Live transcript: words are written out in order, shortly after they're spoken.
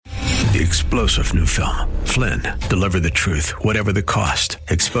The explosive new film, Flynn, deliver the truth, whatever the cost,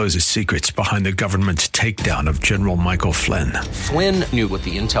 exposes secrets behind the government's takedown of General Michael Flynn. Flynn knew what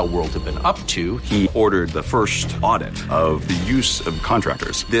the intel world had been up to. He ordered the first audit of the use of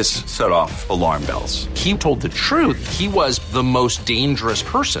contractors. This set off alarm bells. He told the truth. He was the most dangerous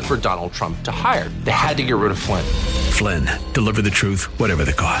person for Donald Trump to hire. They had to get rid of Flynn. Flynn, deliver the truth, whatever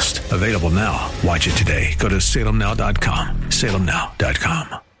the cost. Available now. Watch it today. Go to salemnow.com.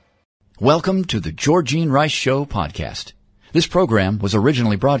 salemnow.com. Welcome to the Georgene Rice Show podcast. This program was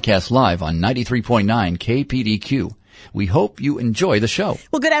originally broadcast live on 93.9 KPDQ. We hope you enjoy the show.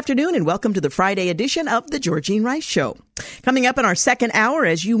 Well, good afternoon and welcome to the Friday edition of the Georgene Rice Show. Coming up in our second hour,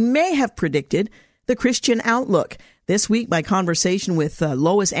 as you may have predicted, the Christian Outlook. This week, my conversation with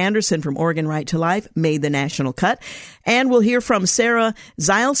Lois Anderson from Oregon Right to Life made the national cut. And we'll hear from Sarah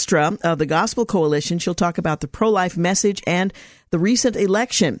Zylstra of the Gospel Coalition. She'll talk about the pro-life message and the recent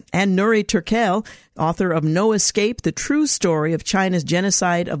election. And Nuri Turkel, author of No Escape, The True Story of China's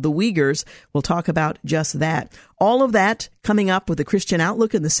Genocide of the Uyghurs, will talk about just that. All of that coming up with the Christian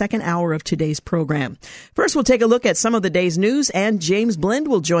Outlook in the second hour of today's program. First, we'll take a look at some of the day's news, and James Blend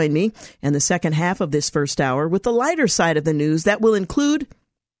will join me in the second half of this first hour with the lighter side of the news that will include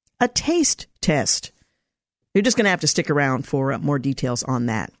a taste test. You're just going to have to stick around for more details on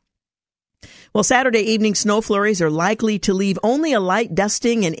that. Well, Saturday evening snow flurries are likely to leave only a light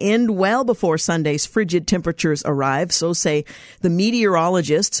dusting and end well before Sunday's frigid temperatures arrive, so say the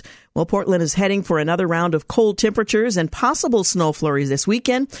meteorologists. Well, Portland is heading for another round of cold temperatures and possible snow flurries this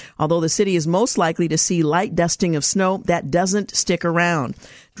weekend, although the city is most likely to see light dusting of snow that doesn't stick around.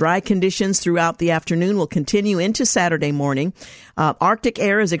 Dry conditions throughout the afternoon will continue into Saturday morning. Arctic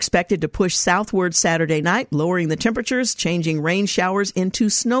air is expected to push southward Saturday night, lowering the temperatures, changing rain showers into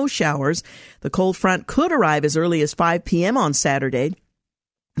snow showers. The cold front could arrive as early as 5 p.m. on Saturday,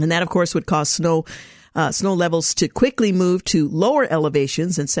 and that, of course, would cause snow levels to quickly move to lower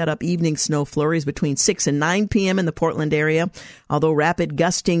elevations and set up evening snow flurries between 6 and 9 p.m. in the Portland area, although rapid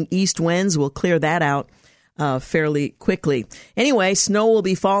gusting east winds will clear that out fairly quickly. Anyway, snow will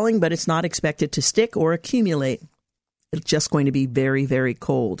be falling, but it's not expected to stick or accumulate. It's just going to be very, very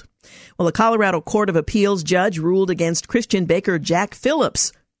cold. Well, a Colorado Court of Appeals judge ruled against Christian baker Jack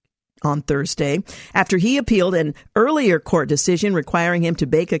Phillips on Thursday after he appealed an earlier court decision requiring him to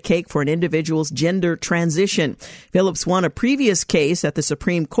bake a cake for an individual's gender transition. Phillips won a previous case at the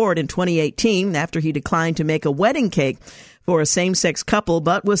Supreme Court in 2018 after he declined to make a wedding cake for a same-sex couple,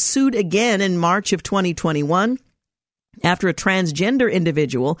 but was sued again in March of 2021 after a transgender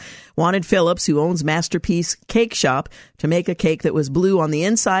individual wanted Phillips, who owns Masterpiece Cake Shop, to make a cake that was blue on the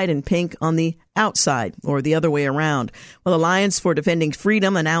inside and pink on the outside, or the other way around. Well, Alliance for Defending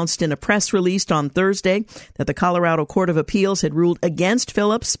Freedom announced in a press release on Thursday that the Colorado Court of Appeals had ruled against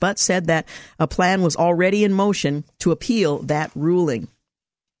Phillips, but said that a plan was already in motion to appeal that ruling.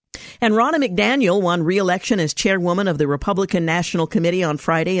 And Ronna McDaniel won re-election as chairwoman of the Republican National Committee on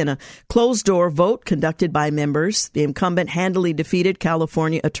Friday in a closed-door vote conducted by members. The incumbent handily defeated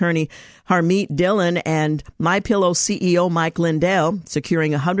California attorney Harmeet Dillon and MyPillow CEO Mike Lindell,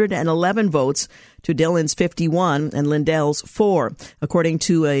 securing 111 votes to Dillon's 51 and Lindell's 4, according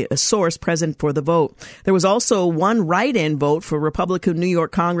to a source present for the vote. There was also one write-in vote for Republican New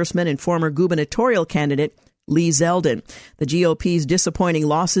York Congressman and former gubernatorial candidate Lee Zeldin. The GOP's disappointing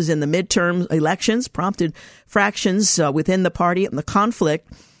losses in the midterm elections prompted fractions within the party and the conflict.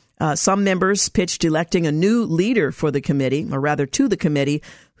 Some members pitched electing a new leader for the committee, or rather to the committee,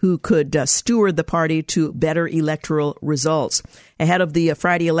 who could steward the party to better electoral results. Ahead of the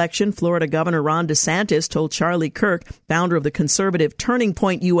Friday election, Florida Governor Ron DeSantis told Charlie Kirk, founder of the conservative Turning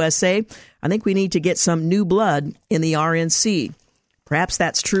Point USA, "I think we need to get some new blood in the RNC." Perhaps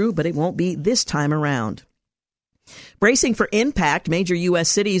that's true, but it won't be this time around. Bracing for impact, major U.S.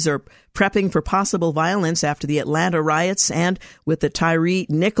 cities are prepping for possible violence after the Atlanta riots and with the Tyre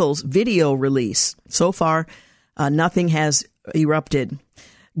Nichols video release. So far, nothing has erupted.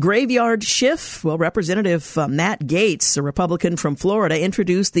 Graveyard shift. Well, Representative Matt Gaetz, a Republican from Florida,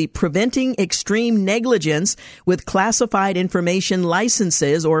 introduced the Preventing Extreme Negligence with Classified Information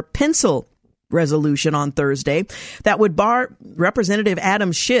Licenses, or PENCIL, resolution on Thursday that would bar Representative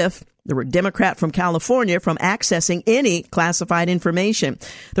Adam Schiff, the Democrat from California, from accessing any classified information.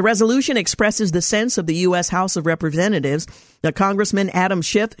 The resolution expresses the sense of the U.S. House of Representatives that Congressman Adam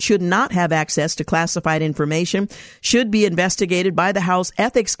Schiff should not have access to classified information, should be investigated by the House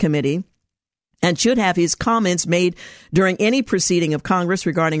Ethics Committee, and should have his comments made during any proceeding of Congress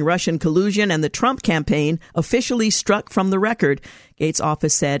regarding Russian collusion and the Trump campaign officially struck from the record, Gates'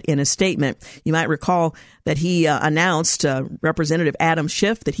 office said in a statement. You might recall that he announced, Representative Adam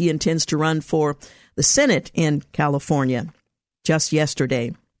Schiff, that he intends to run for the Senate in California just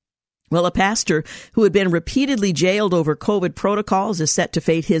yesterday. Well, a pastor who had been repeatedly jailed over COVID protocols is set to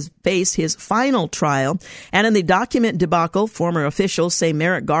face his final trial. And in the document debacle, former officials say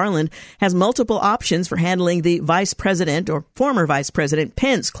Merrick Garland has multiple options for handling the Vice President or former Vice President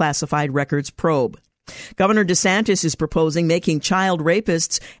Pence classified records probe. Governor DeSantis is proposing making child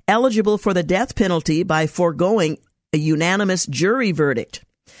rapists eligible for the death penalty by foregoing a unanimous jury verdict.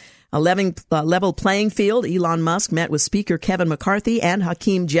 A level playing field, Elon Musk met with Speaker Kevin McCarthy and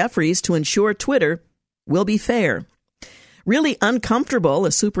Hakeem Jeffries to ensure Twitter will be fair. Really uncomfortable,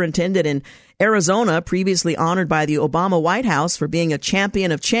 a superintendent in Arizona, previously honored by the Obama White House for being a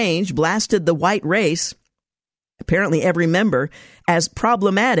champion of change, blasted the white race, apparently every member, as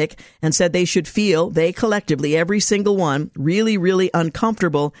problematic and said they collectively, every single one, really, really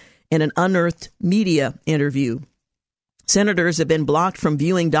uncomfortable in an unearthed media interview. Senators have been blocked from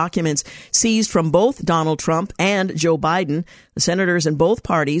viewing documents seized from both Donald Trump and Joe Biden. The senators in both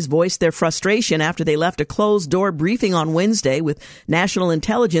parties voiced their frustration after they left a closed-door briefing on Wednesday with National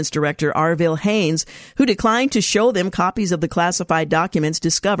Intelligence Director Arvil Haines, who declined to show them copies of the classified documents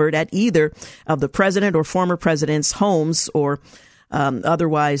discovered at either of the president or former president's homes or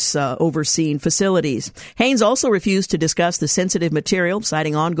otherwise overseen facilities. Haines also refused to discuss the sensitive material,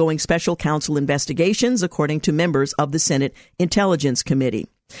 citing ongoing special counsel investigations, according to members of the Senate Intelligence Committee.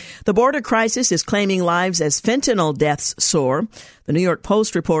 The border crisis is claiming lives as fentanyl deaths soar. The New York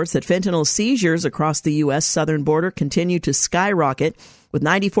Post reports that fentanyl seizures across the U.S. southern border continue to skyrocket, with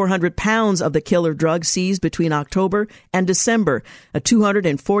 9,400 pounds of the killer drug seized between October and December, a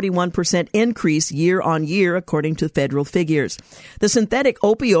 241% increase year on year, according to federal figures. The synthetic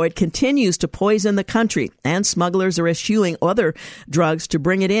opioid continues to poison the country, and smugglers are eschewing other drugs to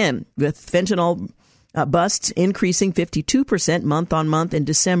bring it in, with fentanyl busts increasing 52% month on month in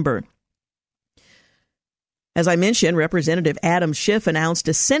December. As I mentioned, Representative Adam Schiff announced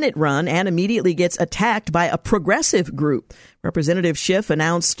a Senate run and immediately gets attacked by a progressive group. Representative Schiff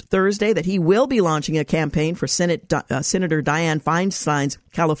announced Thursday that he will be launching a campaign for Senator Dianne Feinstein's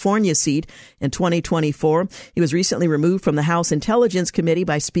California seat in 2024. He was recently removed from the House Intelligence Committee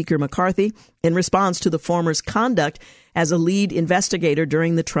by Speaker McCarthy in response to the former's conduct as a lead investigator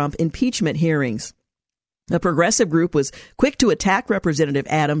during the Trump impeachment hearings. The progressive group was quick to attack Representative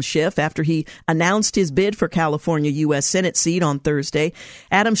Adam Schiff after he announced his bid for California U.S. Senate seat on Thursday.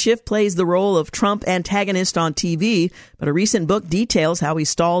 Adam Schiff plays the role of Trump antagonist on TV, but a recent book details how he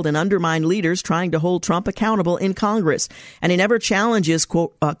stalled and undermined leaders trying to hold Trump accountable in Congress. And he never challenges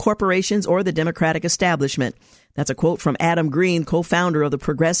corporations or the Democratic establishment. That's a quote from Adam Green, co-founder of the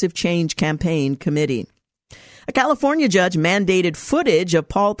Progressive Change Campaign Committee. A California judge mandated footage of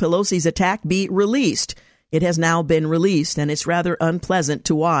Paul Pelosi's attack be released. It has now been released, and it's rather unpleasant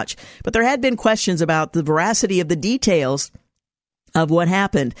to watch. But there had been questions about the veracity of the details of what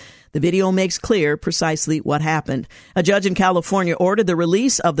happened. The video makes clear precisely what happened. A judge in California ordered the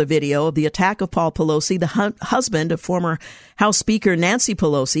release of the video of the attack of Paul Pelosi, the husband of former House Speaker Nancy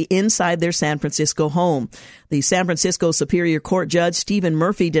Pelosi, inside their San Francisco home. The San Francisco Superior Court Judge Stephen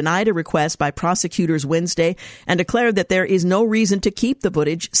Murphy denied a request by prosecutors Wednesday and declared that there is no reason to keep the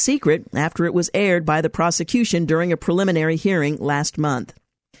footage secret after it was aired by the prosecution during a preliminary hearing last month.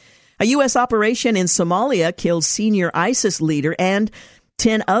 A U.S. operation in Somalia killed senior ISIS leader and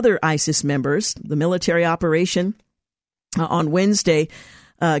 10 other ISIS members. The military operation on Wednesday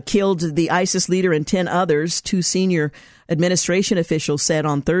killed the ISIS leader and 10 others, 2 senior administration officials said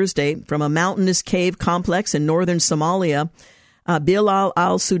on Thursday, from a mountainous cave complex in northern Somalia. Bilal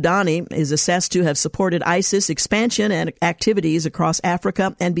al-Sudani is assessed to have supported ISIS expansion and activities across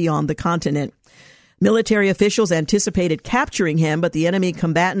Africa and beyond the continent. Military officials anticipated capturing him, but the enemy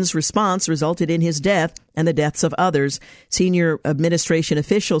combatants' response resulted in his death and the deaths of others, senior administration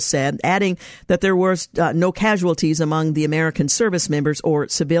officials said, adding that there were no casualties among the American service members or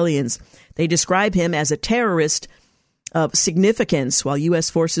civilians. They describe him as a terrorist of significance, while U.S.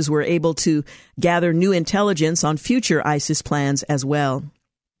 forces were able to gather new intelligence on future ISIS plans as well.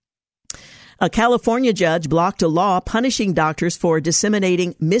 A California judge blocked a law punishing doctors for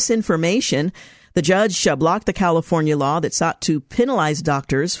disseminating misinformation. The judge blocked the California law that sought to penalize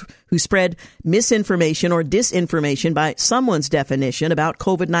doctors who spread misinformation or disinformation by someone's definition about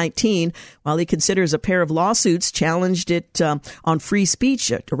COVID-19, while he considers a pair of lawsuits challenging it on free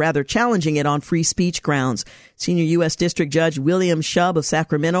speech grounds. Senior U.S. District Judge William Shub of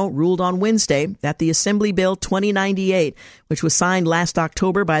Sacramento ruled on Wednesday that the Assembly Bill 2098, which was signed last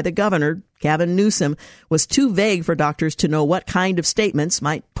October by the governor, Gavin Newsom, was too vague for doctors to know what kind of statements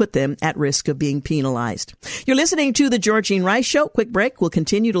might put them at risk of being penalized. You're listening to The Georgene Rice Show. Quick break. We'll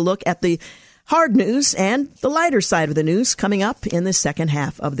continue to look at the hard news and the lighter side of the news coming up in the second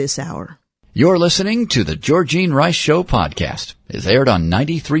half of this hour. You're listening to The Georgene Rice Show podcast. It's aired on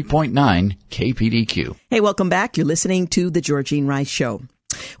 93.9 KPDQ. Hey, welcome back. You're listening to The Georgene Rice Show.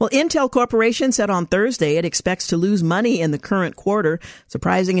 Well, Intel Corporation said on Thursday it expects to lose money in the current quarter,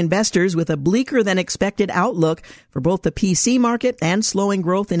 surprising investors with a bleaker than expected outlook for both the PC market and slowing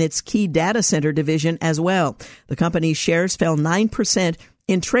growth in its key data center division as well. The company's shares fell 9%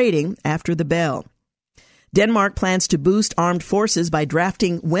 in trading after the bell. Denmark plans to boost armed forces by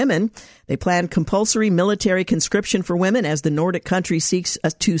drafting women. They plan compulsory military conscription for women as the Nordic country seeks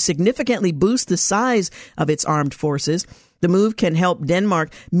to significantly boost the size of its armed forces. The move can help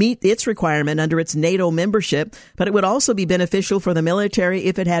Denmark meet its requirement under its NATO membership, but it would also be beneficial for the military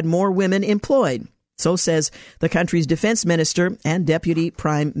if it had more women employed. So says the country's defense minister and deputy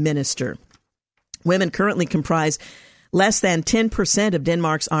prime minister. Women currently comprise less than 10% of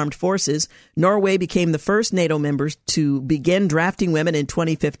Denmark's armed forces. Norway became the first NATO member to begin drafting women in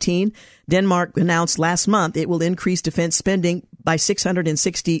 2015. Denmark announced last month it will increase defense spending by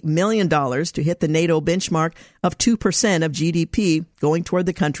 $660 million to hit the NATO benchmark of 2% of GDP, going toward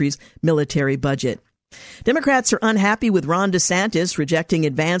the country's military budget. Democrats are unhappy with Ron DeSantis rejecting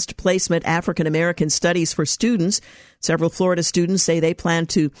advanced placement African American studies for students. Several Florida students say they plan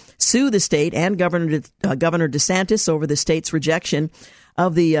to sue the state and Governor DeSantis over the state's rejection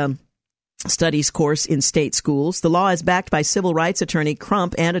of the studies course in state schools. The law is backed by civil rights attorney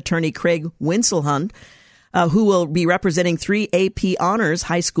Crump and attorney Craig Winselhund, who will be representing 3 AP Honors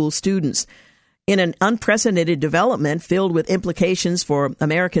high school students. In an unprecedented development filled with implications for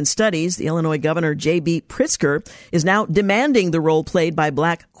American studies, the Illinois Governor J.B. Pritzker is now demanding the role played by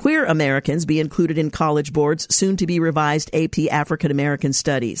Black queer Americans be included in College Board's soon-to-be revised AP African American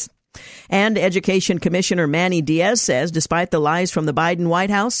Studies. And Education Commissioner Manny Diaz says despite the lies from the Biden White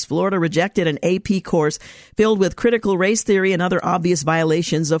House, Florida rejected an AP course filled with critical race theory and other obvious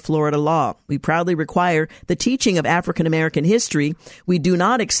violations of Florida law. We proudly require the teaching of African American history. We do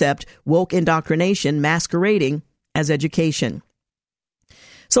not accept woke indoctrination masquerading as education.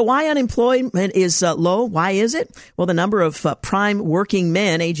 So why unemployment is low? Why is it? Well, the number of prime working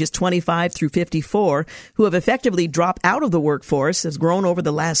men ages 25 through 54 who have effectively dropped out of the workforce has grown over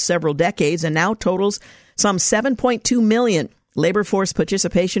the last several decades and now totals some 7.2 million. Labor force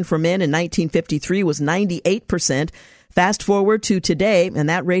participation for men in 1953 was 98%. Fast forward to today, and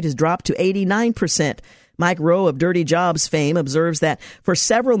that rate has dropped to 89%. Mike Rowe of Dirty Jobs fame observes that for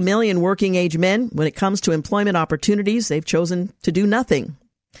several million working age men, when it comes to employment opportunities, they've chosen to do nothing.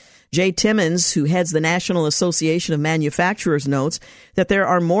 Jay Timmons, who heads the National Association of Manufacturers, notes that there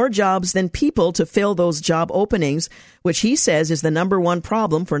are more jobs than people to fill those job openings, which he says is the number one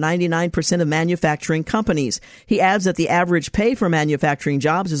problem for 99% of manufacturing companies. He adds that the average pay for manufacturing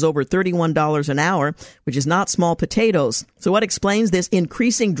jobs is over $31 an hour, which is not small potatoes. So what explains this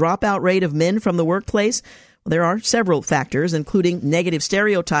increasing dropout rate of men from the workplace? Well, there are several factors, including negative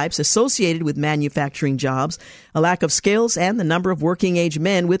stereotypes associated with manufacturing jobs, a lack of skills, and the number of working-age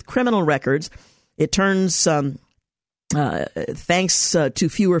men with criminal records. It turns thanks to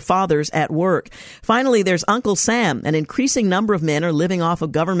fewer fathers at work. Finally, there's Uncle Sam. An increasing number of men are living off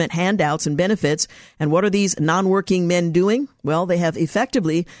of government handouts and benefits. And what are these non-working men doing? Well, they have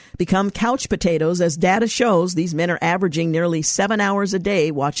effectively become couch potatoes. As data shows, these men are averaging nearly 7 hours a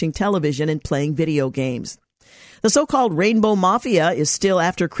day watching television and playing video games. The so-called Rainbow Mafia is still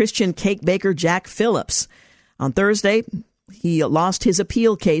after Christian cake baker Jack Phillips. On Thursday, he lost his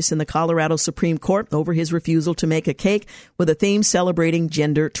appeal case in the Colorado Supreme Court over his refusal to make a cake with a theme celebrating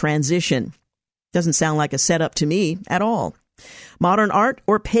gender transition. Doesn't sound like a setup to me at all. Modern art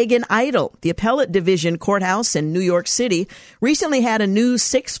or pagan idol? The Appellate Division Courthouse in New York City recently had a new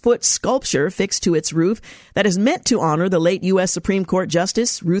 6-foot sculpture fixed to its roof that is meant to honor the late U.S. Supreme Court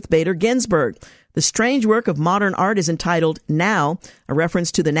Justice Ruth Bader Ginsburg. The strange work of modern art is entitled Now, a reference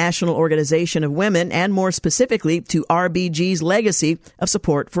to the National Organization of Women and more specifically to RBG's legacy of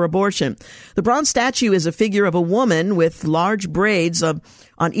support for abortion. The bronze statue is a figure of a woman with large braids on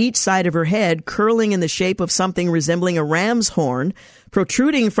each side of her head curling in the shape of something resembling a ram's horn. cartoon.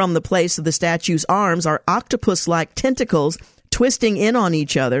 Protruding from the place of the statue's arms are octopus-like tentacles twisting in on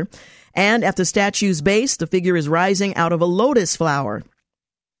each other. And at the statue's base, the figure is rising out of a lotus flower.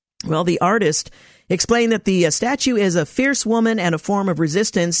 Well, the artist explained that the statue is a fierce woman and a form of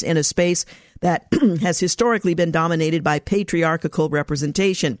resistance in a space that has historically been dominated by patriarchal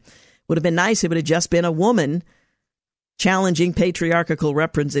representation. Would have been nice if it had just been a woman challenging patriarchal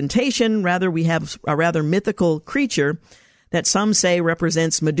representation. Rather, we have a rather mythical creature that some say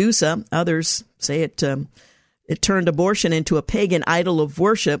represents Medusa. Others say it turned abortion into a pagan idol of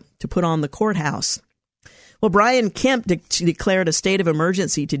worship to put on the courthouse. Well, Brian Kemp declared a state of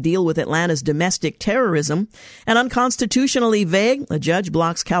emergency to deal with Atlanta's domestic terrorism. And unconstitutionally vague, a judge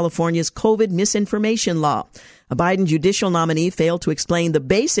blocks California's COVID misinformation law. A Biden judicial nominee failed to explain the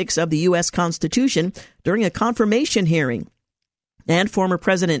basics of the U.S. Constitution during a confirmation hearing. And former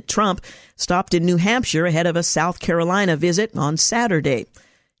President Trump stopped in New Hampshire ahead of a South Carolina visit on Saturday.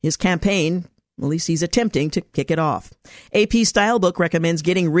 His campaign, at least he's attempting to kick it off. AP Stylebook recommends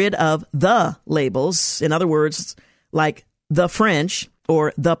getting rid of the labels. In other words, like the French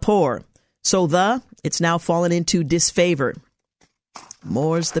or the poor. So it's now fallen into disfavor.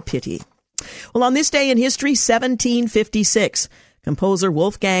 More's the pity. Well, on this day in history, 1756, composer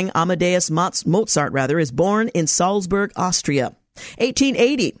Wolfgang Amadeus Mozart is born in Salzburg, Austria.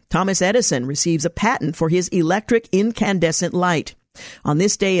 1880, Thomas Edison receives a patent for his electric incandescent light. On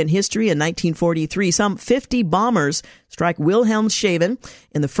this day in history, in 1943, some 50 bombers strike Wilhelmshaven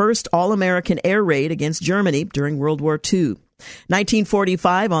in the first all-American air raid against Germany during World War II.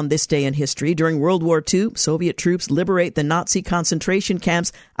 1945, on this day in history, during World War II, Soviet troops liberate the Nazi concentration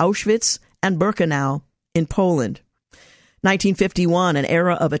camps Auschwitz and Birkenau in Poland. 1951, an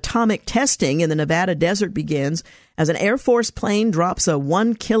era of atomic testing in the Nevada desert begins as an Air Force plane drops a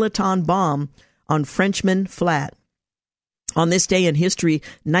 1-kiloton bomb on Frenchman Flat. On this day in history,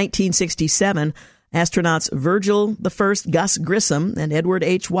 1967, astronauts Virgil I, Gus Grissom, and Edward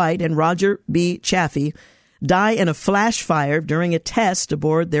H. White and Roger B. Chaffee die in a flash fire during a test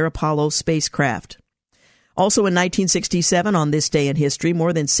aboard their Apollo spacecraft. Also in 1967, on this day in history,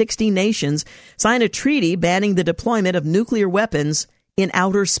 more than 60 nations signed a treaty banning the deployment of nuclear weapons in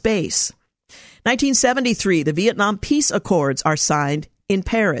outer space. 1973, the Vietnam Peace Accords are signed in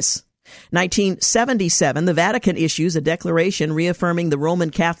Paris. 1977, the Vatican issues a declaration reaffirming the Roman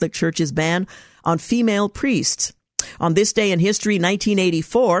Catholic Church's ban on female priests. On this day in history,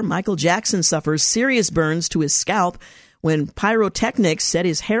 1984, Michael Jackson suffers serious burns to his scalp when pyrotechnics set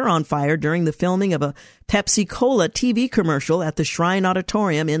his hair on fire during the filming of a Pepsi-Cola TV commercial at the Shrine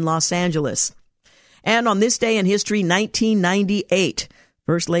Auditorium in Los Angeles. And on this day in history, 1998,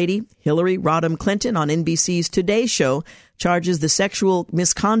 First Lady Hillary Rodham Clinton on NBC's Today Show charges the sexual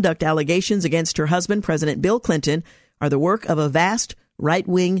misconduct allegations against her husband, President Bill Clinton, are the work of a vast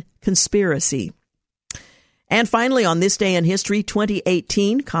right-wing conspiracy. And finally, on this day in history,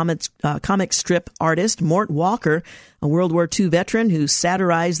 2018, comic strip artist Mort Walker, a World War II veteran who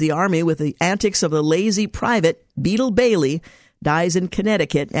satirized the Army with the antics of the lazy private Beetle Bailey, dies in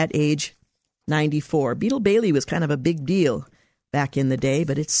Connecticut at age 94. Beetle Bailey was kind of a big deal back in the day,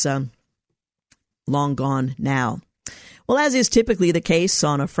 but it's long gone now. Well, as is typically the case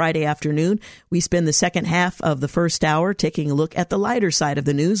on a Friday afternoon, we spend the second half of the first hour taking a look at the lighter side of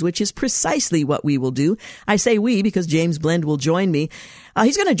the news, which is precisely what we will do. I say we because James Blend will join me.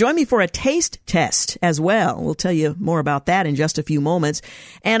 He's going to join me for a taste test as well. We'll tell you more about that in just a few moments.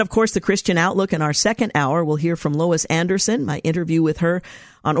 And, of course, the Christian Outlook in our second hour. We'll hear from Lois Anderson, my interview with her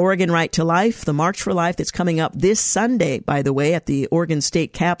on Oregon Right to Life, the March for Life that's coming up this Sunday, by the way, at the Oregon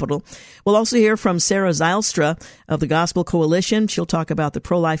State Capitol. We'll also hear from Sarah Zylstra of the Gospel Coalition. She'll talk about the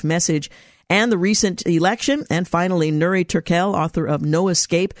pro-life message and the recent election. And finally, Nuri Turkel, author of No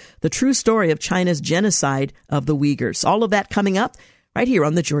Escape, the true story of China's genocide of the Uyghurs. All of that coming up right here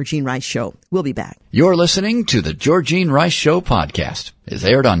on The Georgene Rice Show. We'll be back. You're listening to The Georgene Rice Show podcast. It's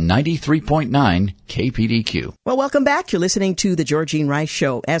aired on 93.9 KPDQ. Well, welcome back. You're listening to The Georgene Rice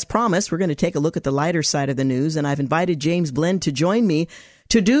Show. As promised, we're going to take a look at the lighter side of the news, and I've invited James Blend to join me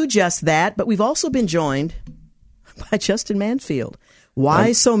to do just that. But we've also been joined by Justin Manfield.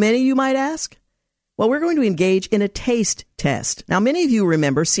 Why so many, you might ask? Well, we're going to engage in a taste test. Now, many of you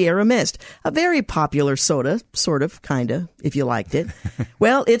remember Sierra Mist, a very popular soda, sort of, kind of, if you liked it.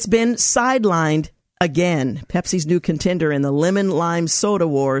 Well, it's been sidelined again. Pepsi's new contender in the lemon lime soda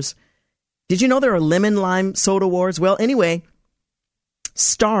wars. Did you know there are lemon lime soda wars? Well, anyway,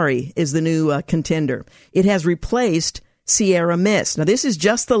 Starry is the new contender. It has replaced Sierra Mist. Now, this is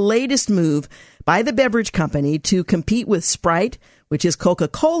just the latest move by the beverage company to compete with Sprite, which is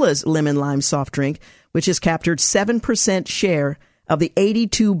Coca-Cola's lemon lime soft drink, which has captured 7% share of the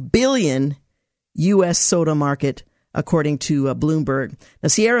 $82 billion U.S. soda market, according to Bloomberg. Now,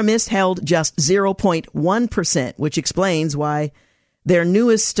 Sierra Mist held just 0.1%, which explains why their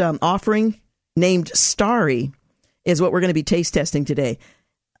newest offering, named Starry, is what we're going to be taste testing today.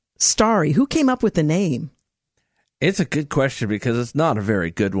 Starry, who came up with the name? It's a good question because it's not a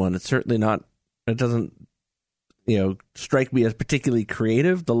very good one. It's certainly not, it doesn't, strike me as particularly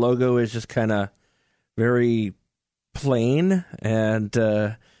creative. The logo is just kind of very plain, and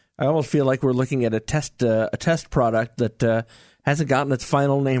I almost feel like we're looking at a test product that hasn't gotten its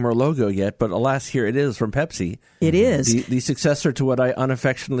final name or logo yet, but alas, here it is from Pepsi. It is. The successor to what I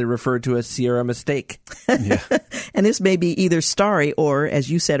unaffectionately refer to as Sierra Mistake. Yeah. And this may be either Starry or, as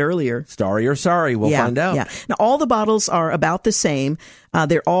you said earlier, Starry or Sorry. We'll find out. Yeah. Now, all the bottles are about the same.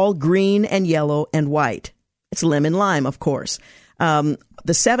 They're all green and yellow and white. It's lemon lime, of course. The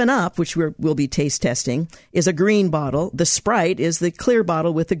 7-Up, which we'll be taste testing, is a green bottle. The Sprite is the clear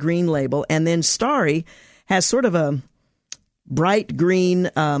bottle with the green label. And then Starry has sort of a bright green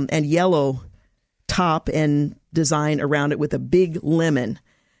and yellow top and design around it with a big lemon.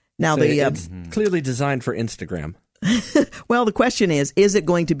 Now, so it's clearly designed for Instagram. Well, the question is it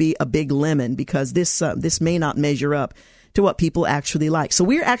going to be a big lemon? Because this may not measure up to what people actually like. So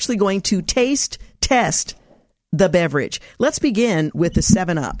we're actually going to taste test the beverage. Let's begin with the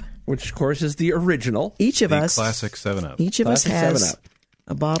 7-Up. Which, of course, is the original. Each of us. Classic 7-Up. Each of us has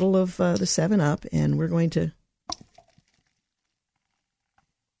a bottle of the 7-Up, and we're going to...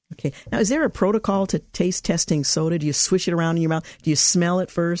 Okay. Now, is there a protocol to taste testing soda? Do you swish it around in your mouth? Do you smell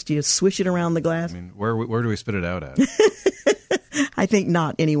it first? Do you swish it around the glass? I mean, where do we spit it out at? I think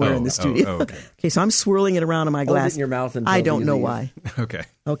not anywhere in the studio. Okay. Okay, so I'm swirling it around in my glass. Hold it in your mouth until I don't know why. Okay.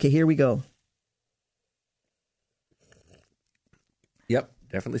 Okay, here we go. Yep,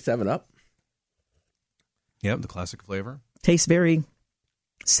 definitely 7-Up. Yep, the classic flavor. Tastes very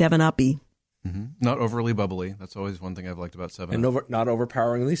 7-Up-y. Mm-hmm. Not overly bubbly. That's always one thing I've liked about 7-Up. And not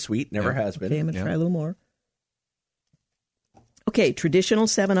overpoweringly sweet. Never has been. Okay, I'm going to try a little more. Okay, traditional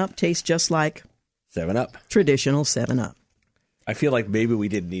 7-Up tastes just like 7-Up. Traditional 7-Up. I feel like maybe we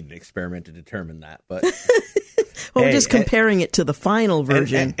did need an experiment to determine that, but well, we're just comparing it to the final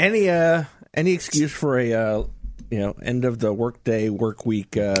version. And any excuse for a end of the workday, work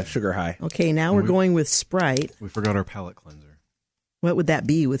week sugar high. Okay, now we're going with Sprite. We forgot our palate cleanser. What would that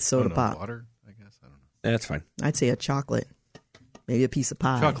be with soda pop? Water, I guess. I don't know. That's fine. I'd say a chocolate. Maybe a piece of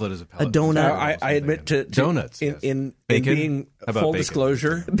pie. Chocolate is a palate. A donut. I admit to donuts. In bacon? being How about full bacon?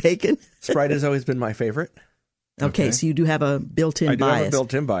 disclosure, Bacon. Sprite has always been my favorite. Okay, so you do have a built-in bias. I do have a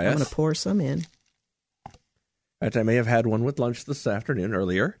built-in bias. I'm going to pour some in. I may have had one with lunch this afternoon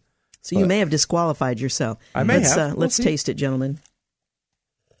earlier. So you may have disqualified yourself. I may have. Let's taste it, gentlemen.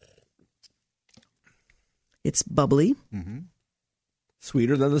 It's bubbly. Mm-hmm.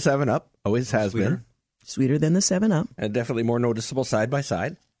 Sweeter than the 7-Up. Always has been. Sweeter than the 7-Up. And definitely more noticeable side by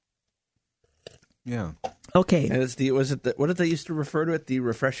side. Yeah. Okay. And it's what did they used to refer to it? The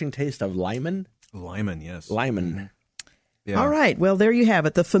refreshing taste of lemon? Lemon, yes. Lemon. Mm-hmm. Yeah. All right. Well, there you have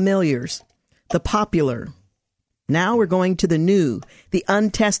it. The familiars. The popular. Now we're going to the new, the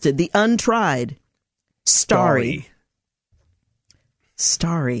untested, the untried. Starry.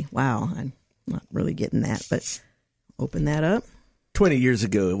 Wow. I'm not really getting that, but open that up. 20 years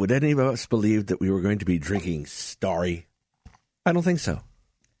ago, would any of us believe that we were going to be drinking Starry? I don't think so.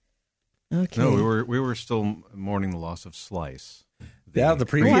 Okay. No, we were still mourning the loss of Slice. The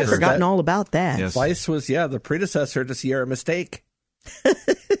previous. I've forgotten all about that. Yes. Slice was, the predecessor to Sierra Mistake.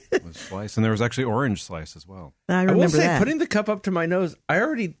 Was Slice, and there was actually Orange Slice as well. I remember will say, that. putting the cup up to my nose,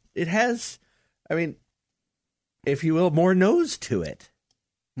 it has, if you will, more nose to it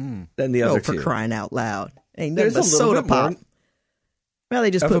than the other two. For crying out loud. Ain't There's nothing but a little soda bit pop. more Well,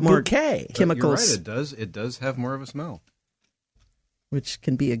 they just of put a more bouquet. chemicals. You're right, it does have more of a smell. Which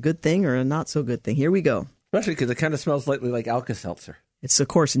can be a good thing or a not so good thing. Here we go. Especially because it kind of smells slightly like Alka-Seltzer. It's, of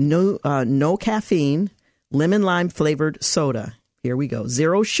course, no caffeine, lemon lime flavored soda. Here we go.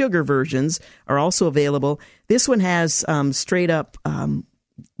 0 sugar versions are also available. This one has straight up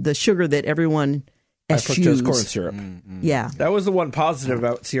the sugar that everyone eschews. Fructose corn syrup. Mm-hmm. Yeah. That was the one positive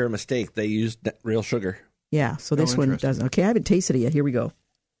about Sierra Mistake. They used real sugar. Yeah, so this one interesting. doesn't. Okay, I haven't tasted it yet. Here we go.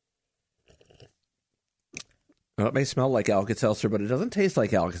 Well, it may smell like Alka-Seltzer, but it doesn't taste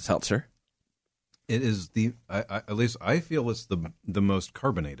like Alka-Seltzer. It is at least I feel it's the most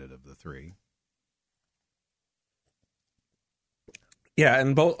carbonated of the three. Yeah,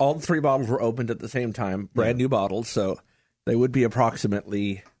 and all 3 bottles were opened at the same time, brand new bottles. So they would be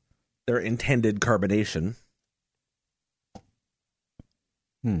approximately their intended carbonation.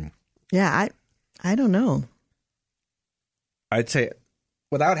 Yeah, I don't know. I'd say,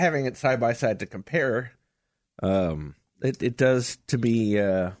 without having it side by side to compare, it does to me.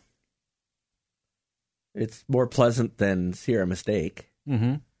 It's more pleasant than Sierra Mistake.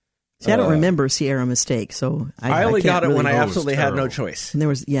 Mm-hmm. See, I don't remember Sierra Mistake, so I only got it really when I Oh, it was absolutely had no terrible. choice. And there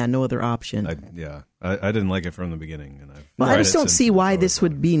was no other option. I didn't like it from the beginning, and I just don't see why this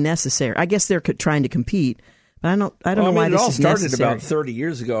would be necessary. I guess they're trying to compete, but I don't know why it this all is started necessary. about 30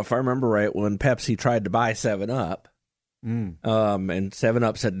 years ago, if I remember right, when Pepsi tried to buy 7-Up. And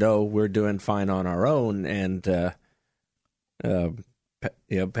 7-Up said, no, we're doing fine on our own. And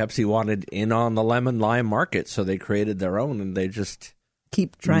Pepsi wanted in on the lemon lime market, so they created their own, and they just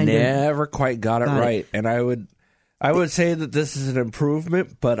Keep trying never quite got it right. And I would say that this is an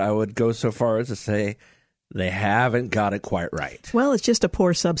improvement, but I would go so far as to say they haven't got it quite right. Well, it's just a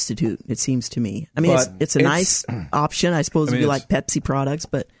poor substitute, it seems to me. I mean, it's a nice option, I suppose, if you like Pepsi products,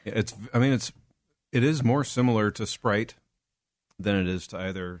 but it is more similar to Sprite than it is to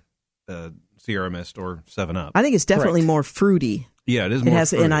either Sierra Mist or 7-Up. I think it's definitely Correct. more fruity. Yeah, it is more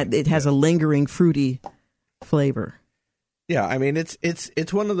fruity. It has a lingering fruity flavor. Yeah, I mean,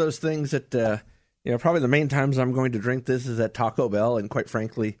 it's one of those things that probably the main times I'm going to drink this is at Taco Bell, and quite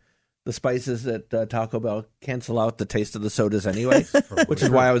frankly, the spices at Taco Bell cancel out the taste of the sodas anyway, which is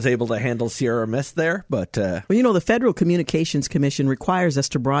why I was able to handle Sierra Mist there. But well, the Federal Communications Commission requires us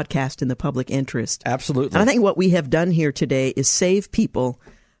to broadcast in the public interest. Absolutely, and I think what we have done here today is save people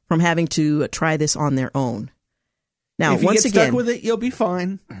from having to try this on their own. Now, if you once get again, stuck with it, you'll be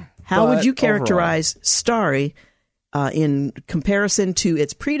fine. How would But you characterize Starry in comparison to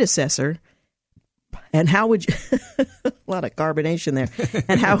its predecessor? And how would you, a lot of carbonation there,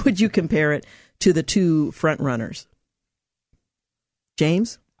 and how would you compare it to the two front runners?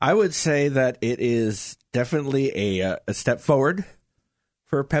 James? I would say that it is definitely a step forward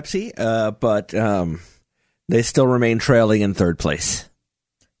for Pepsi, but they still remain trailing in third place.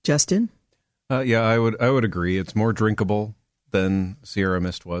 Justin? Yeah, I would agree. It's more drinkable than Sierra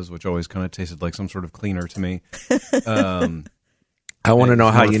Mist was, which always kind of tasted like some sort of cleaner to me. I want to know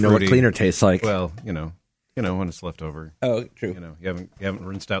how more you know what fruity. cleaner tastes like. Well, when it's left over. Oh, true. You haven't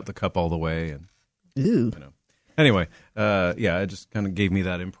rinsed out the cup all the way, and Ooh. Anyway, it just kind of gave me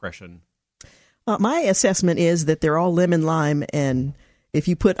that impression. My assessment is that they're all lemon lime, and if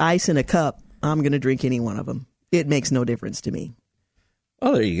you put ice in a cup, I'm going to drink any one of them. It makes no difference to me.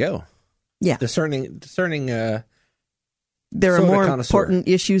 Oh, there you go. Yeah. Discerning. There are soda more connoisseur. important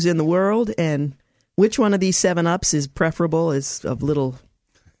issues in the world, and which one of these 7-Ups is preferable is of little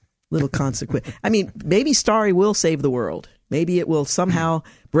consequence. I mean, maybe Starry will save the world. Maybe it will somehow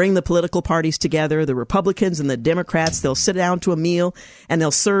bring the political parties together, the Republicans and the Democrats. They'll sit down to a meal and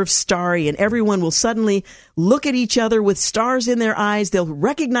they'll serve Starry, and everyone will suddenly look at each other with stars in their eyes. They'll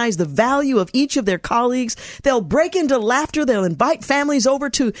recognize the value of each of their colleagues. They'll break into laughter. They'll invite families over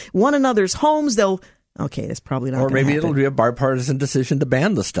to one another's homes. Okay, that's probably not Or gonna maybe happen. it'll be a bipartisan decision to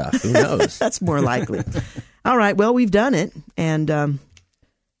ban the stuff. Who knows? That's more likely. All right, well, we've done it, and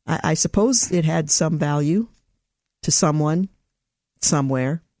I suppose it had some value to someone,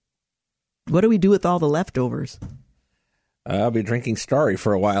 somewhere. What do we do with all the leftovers? I'll be drinking Starry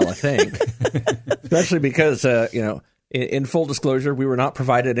for a while, I think. Especially because, in full disclosure, we were not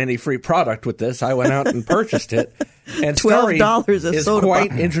provided any free product with this. I went out and purchased it. And Starry $12 a is soda quite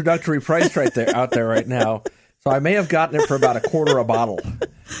bottle. introductory price out there right now. So I may have gotten it for about $0.25 a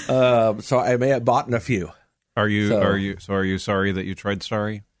bottle. So I may have bought a few. Are you sorry that you tried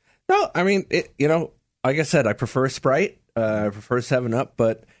Starry? No, I mean, like I said, I prefer Sprite. I prefer 7-Up,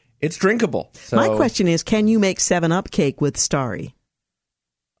 but it's drinkable. So, My question is, can you make 7-Up cake with Starry?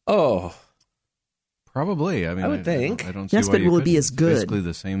 Oh, Probably. I mean, I would think. I don't see Yes, why but you will it be couldn't. as It's good? basically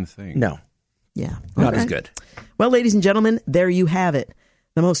the same thing. no, Yeah. not as Okay. good. Well, ladies and gentlemen, there you have it.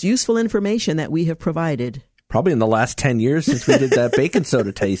 The most useful information that we have provided. Probably in the last 10 years since we did that baking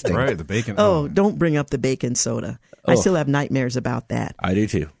soda tasting. Right, the bacon. Oh, don't bring up the baking soda. I still have nightmares about that. I do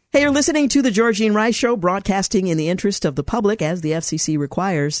too. Hey, you're listening to the Georgene Rice Show, broadcasting in the interest of the public as the FCC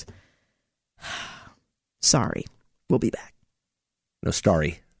requires. Sorry. We'll be back. No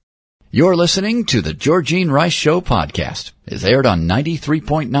Starry. You're listening to the Georgene Rice Show podcast. It's aired on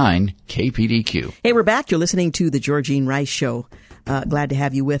 93.9 KPDQ. Hey, we're back. You're listening to the Georgene Rice Show. Glad to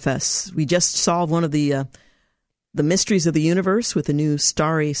have you with us. We just solved one of the mysteries of the universe with the new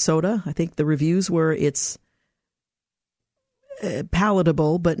Starry soda. I think the reviews were it's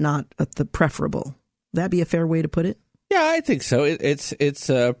palatable, but not the preferable. Would that be a fair way to put it? Yeah, I think so. It's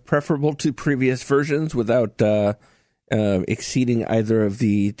preferable to previous versions without exceeding either of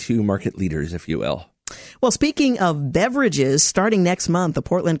the two market leaders, if you will. Well, speaking of beverages, starting next month, the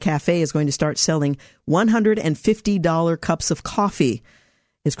Portland Cafe is going to start selling $150 cups of coffee.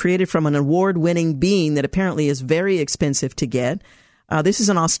 It's created from an award-winning bean that apparently is very expensive to get. This is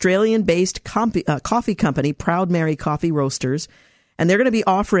an Australian-based coffee company, Proud Mary Coffee Roasters, and they're going to be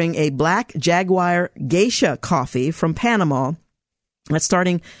offering a Black Jaguar Geisha coffee from Panama. That's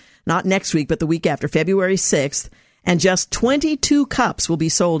starting not next week, but the week after, February 6th. And just 22 cups will be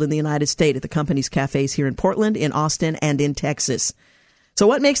sold in the United States at the company's cafes here in Portland, in Austin, and in Texas. So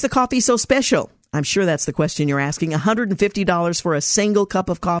what makes the coffee so special? I'm sure that's the question you're asking. $150 for a single cup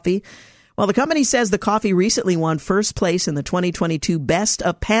of coffee. Well, the company says the coffee recently won first place in the 2022 Best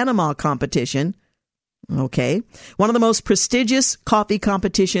of Panama competition. Okay. One of the most prestigious coffee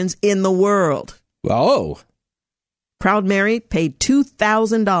competitions in the world. Oh. Proud Mary paid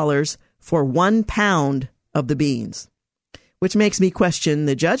 $2,000 for 1 pound of the beans, which makes me question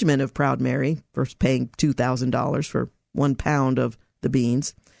the judgment of Proud Mary for paying $2,000 for 1 pound of the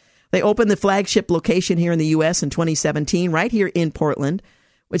beans. They opened the flagship location here in the U.S. in 2017, right here in Portland.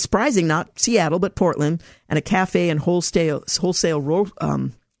 It's surprising, not Seattle, but Portland, and a cafe and wholesale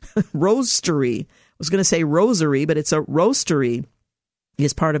roastery. I was going to say rosary, but it's a roastery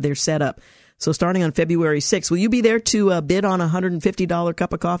is part of their setup. So starting on February 6th, will you be there to bid on a $150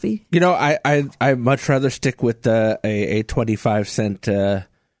 cup of coffee? You know, I'd much rather stick with a 25-cent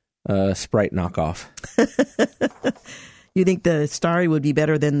Sprite knockoff. You think the Starry would be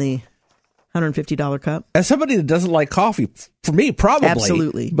better than the $150 cup? As somebody that doesn't like coffee, for me, probably.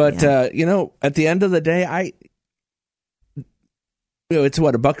 Absolutely. But, yeah. At the end of the day, it's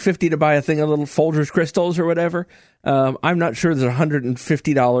what, $1.50 to buy a thing of little Folgers crystals or whatever. I'm not sure there's a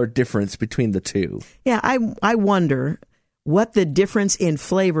 $150 difference between the two. Yeah, I wonder what the difference in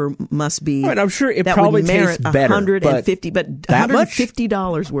flavor must be. Right, I'm sure it probably tastes better. $150, but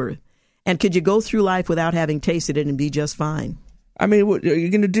 $150 worth. And could you go through life without having tasted it and be just fine? I mean, what are you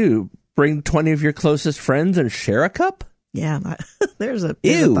going to do? Bring 20 of your closest friends and share a cup? Yeah, there's a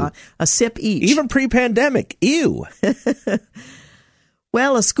thought. A sip each. Even pre-pandemic. Ew.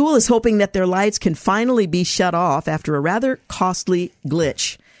 Well, a school is hoping that their lights can finally be shut off after a rather costly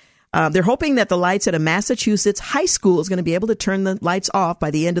glitch. They're hoping that the lights at a Massachusetts high school is going to be able to turn the lights off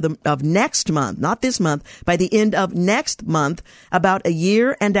by the end of next month, not this month, by the end of next month, about a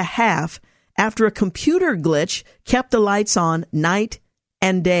year and a half after a computer glitch kept the lights on night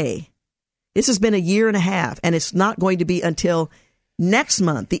and day. This has been a year and a half, and it's not going to be until next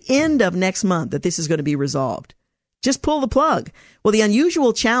month, the end of next month, that this is going to be resolved. Just pull the plug. Well, the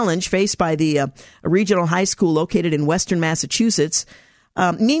unusual challenge faced by the regional high school located in western Massachusetts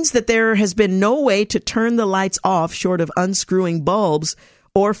means that there has been no way to turn the lights off short of unscrewing bulbs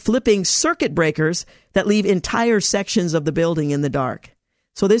or flipping circuit breakers that leave entire sections of the building in the dark.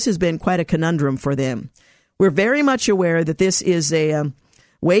 So this has been quite a conundrum for them. We're very much aware that this is a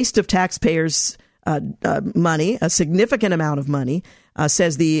waste of taxpayers' money, a significant amount of money,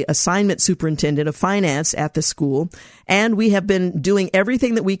 says the assignment superintendent of finance at the school. And we have been doing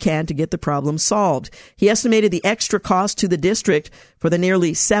everything that we can to get the problem solved. He estimated the extra cost to the district for the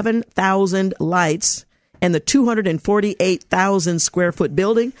nearly 7,000 lights and the 248,000 square foot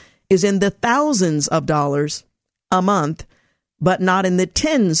building is in the thousands of dollars a month, but not in the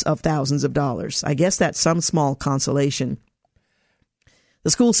tens of thousands of dollars. I guess that's some small consolation. The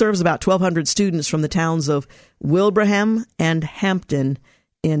school serves about 1,200 students from the towns of Wilbraham and Hampton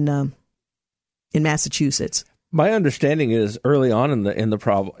in Massachusetts. My understanding is early on in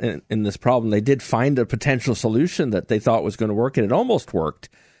this problem, they did find a potential solution that they thought was going to work, and it almost worked.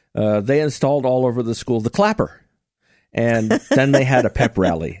 They installed all over the school the clapper, and then they had a pep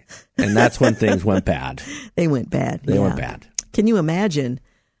rally, and that's when things went bad. They went bad. They went bad. Can you imagine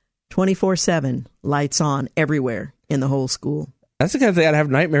 24/7 lights on everywhere in the whole school? That's the kind of thing I'd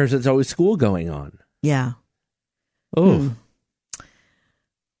have nightmares. There's always school going on. Yeah. Oh.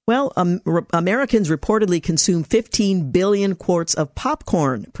 Well, Americans reportedly consume 15 billion quarts of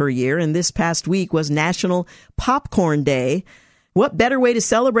popcorn per year, and this past week was National Popcorn Day. What better way to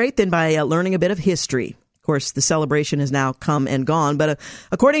celebrate than by learning a bit of history? Of course, the celebration has now come and gone, but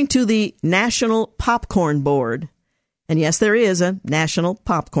according to the National Popcorn Board, and yes, there is a National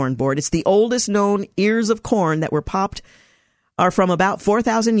Popcorn Board, it's the oldest known ears of corn that were popped are from about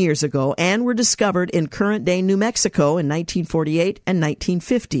 4,000 years ago and were discovered in current-day New Mexico in 1948 and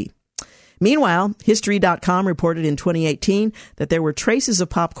 1950. Meanwhile, History.com reported in 2018 that there were traces of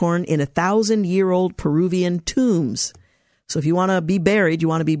popcorn in 1,000-year-old Peruvian tombs. So if you want to be buried, you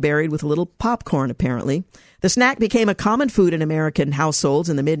want to be buried with a little popcorn, apparently. The snack became a common food in American households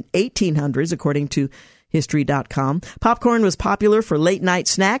in the mid-1800s, according to history.com. Popcorn was popular for late-night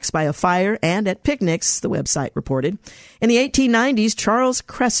snacks by a fire and at picnics, the website reported. In the 1890s, Charles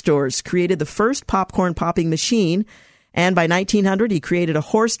Crestor created the first popcorn popping machine, and by 1900, he created a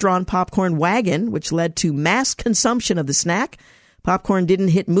horse-drawn popcorn wagon, which led to mass consumption of the snack. Popcorn didn't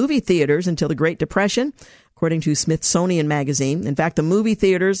hit movie theaters until the Great Depression, according to Smithsonian Magazine. In fact, the movie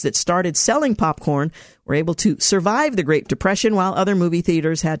theaters that started selling popcorn were able to survive the Great Depression, while other movie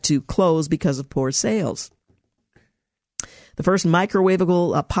theaters had to close because of poor sales. The first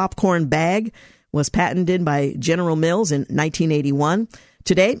microwavable popcorn bag was patented by General Mills in 1981.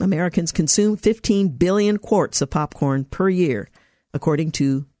 Today, Americans consume 15 billion quarts of popcorn per year, according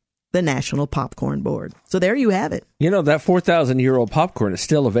to the National Popcorn Board. So there you have it. You know, that 4,000-year-old popcorn is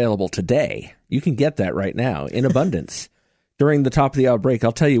still available today. You can get that right now in abundance. During the top of the hour break,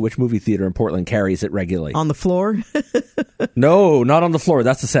 I'll tell you which movie theater in Portland carries it regularly. On the floor? No, not on the floor.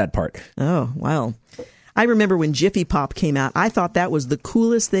 That's the sad part. Oh, wow. I remember when Jiffy Pop came out, I thought that was the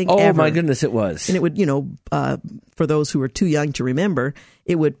coolest thing ever. Oh, my goodness, it was. And it would, for those who are too young to remember,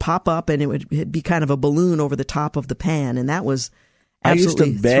 it would pop up and it would be kind of a balloon over the top of the pan. And that was absolutely I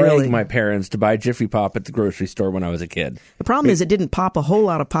used to beg thrilling. my parents to buy Jiffy Pop at the grocery store when I was a kid. The problem is it didn't pop a whole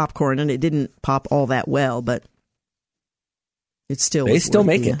lot of popcorn, and it didn't pop all that well, but it still They still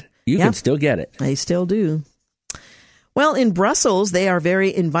make it. You can still get it. They still do. Well, in Brussels, they are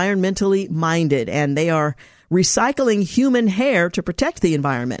very environmentally minded, and they are recycling human hair to protect the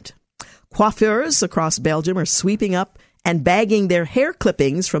environment. Coiffeurs across Belgium are sweeping up and bagging their hair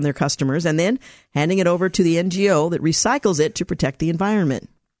clippings from their customers and then handing it over to the NGO that recycles it to protect the environment.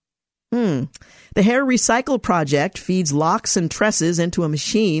 The Hair Recycle Project feeds locks and tresses into a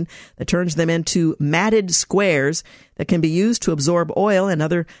machine that turns them into matted squares that can be used to absorb oil and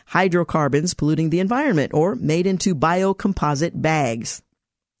other hydrocarbons polluting the environment, or made into biocomposite bags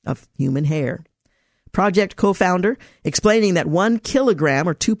of human hair. Project co-founder explaining that 1 kilogram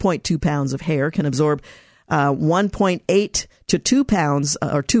or 2.2 pounds of hair can absorb 1.8 to 2 pounds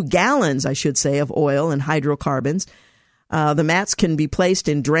or 2 gallons, I should say, of oil and hydrocarbons. The mats can be placed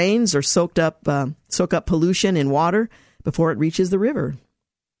in drains or soak up pollution in water before it reaches the river.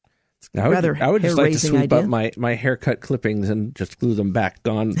 I would just like to sweep up my haircut clippings and just glue them back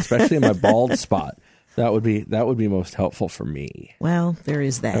on, especially in my bald spot. That would be most helpful for me. Well, there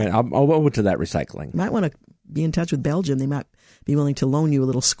is that. I mean, I'll go to that recycling. You might want to be in touch with Belgium. They might be willing to loan you a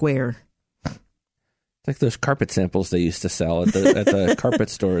little square. It's like those carpet samples they used to sell at the carpet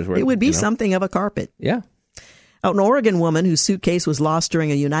stores. Where, it would be something of a carpet. Yeah. An Oregon woman whose suitcase was lost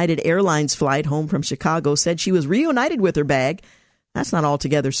during a United Airlines flight home from Chicago said she was reunited with her bag. That's not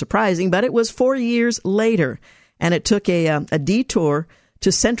altogether surprising, but it was 4 years later, and it took a detour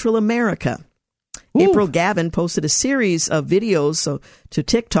to Central America. Ooh. April Gavin posted a series of videos to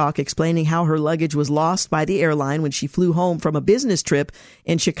TikTok explaining how her luggage was lost by the airline when she flew home from a business trip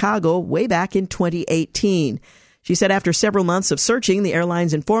in Chicago way back in 2018. She said after several months of searching, the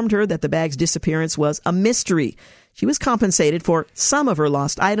airlines informed her that the bag's disappearance was a mystery. She was compensated for some of her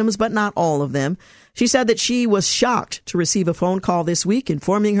lost items, but not all of them. She said that she was shocked to receive a phone call this week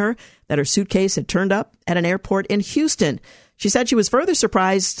informing her that her suitcase had turned up at an airport in Houston. She said she was further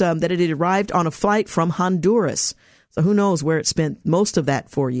surprised that it had arrived on a flight from Honduras. So who knows where it spent most of that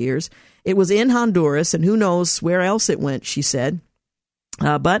 4 years. It was in Honduras, and who knows where else it went, she said.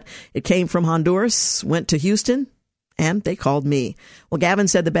 But it came from Honduras, went to Houston, and they called me. Well, Gavin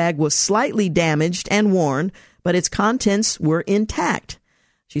said the bag was slightly damaged and worn, but its contents were intact.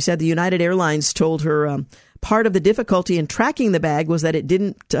 She said the United Airlines told her part of the difficulty in tracking the bag was that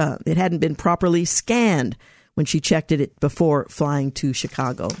it hadn't been properly scanned when she checked it before flying to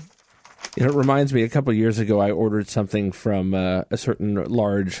Chicago. You know, it reminds me, a couple of years ago, I ordered something from a certain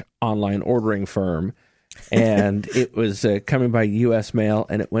large online ordering firm, and it was coming by U.S. mail,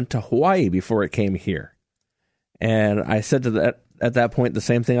 and it went to Hawaii before it came here. And I said at that point the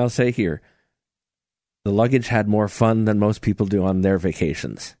same thing I'll say here. The luggage had more fun than most people do on their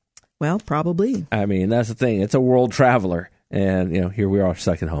vacations. Well, probably. I mean, that's the thing. It's a world traveler, and here we are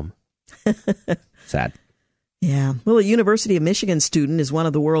stuck at home. Sad. Yeah. Well, a University of Michigan student is one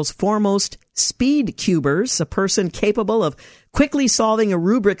of the world's foremost speed cubers, a person capable of quickly solving a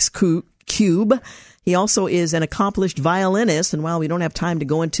Rubik's Cube. He also is an accomplished violinist, and while we don't have time to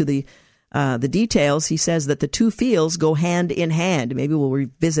go into the details, he says that the two fields go hand in hand. Maybe we'll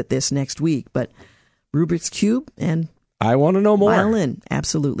revisit this next week, but Rubik's Cube and I want to know more. Violin,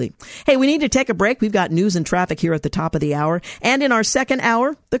 absolutely. Hey, we need to take a break. We've got news and traffic here at the top of the hour, and in our second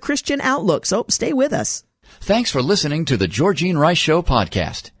hour, the Christian Outlook. So stay with us. Thanks for listening to the Georgene Rice Show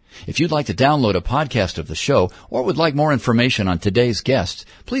podcast. If you'd like to download a podcast of the show or would like more information on today's guests,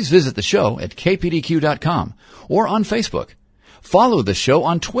 please visit the show at kpdq.com or on Facebook. Follow the show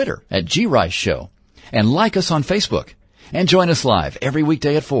on Twitter at GRice Show and like us on Facebook. And join us live every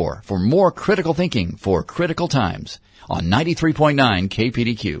weekday at 4 for more critical thinking for critical times on 93.9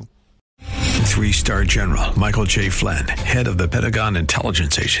 KPDQ. 3-star General Michael J. Flynn, head of the Pentagon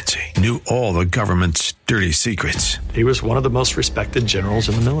Intelligence Agency, knew all the government's dirty secrets. He was one of the most respected generals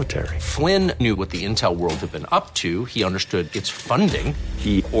in the military. Flynn knew what the intel world had been up to. He understood its funding.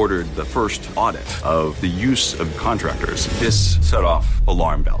 He ordered the first audit of the use of contractors. This set off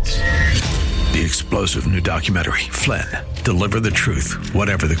alarm bells. The explosive new documentary, Flynn, Deliver the Truth,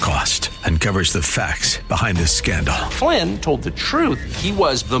 Whatever the Cost, uncovers the facts behind this scandal. Flynn told the truth. He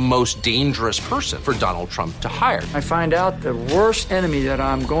was the most dangerous person for Donald Trump to hire. I find out the worst enemy that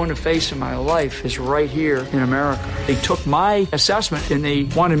I'm going to face in my life is right here in America. They took my assessment and they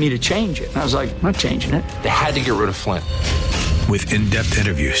wanted me to change it. And I was like, I'm not changing it. They had to get rid of Flynn. With in-depth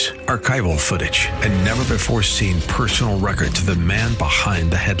interviews, archival footage, and never-before-seen personal records of the man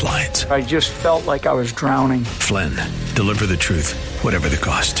behind the headlines. I just felt like I was drowning. Flynn, Deliver the Truth, Whatever the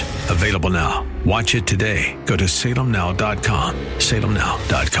Cost. Available now. Watch it today. Go to salemnow.com.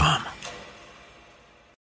 salemnow.com.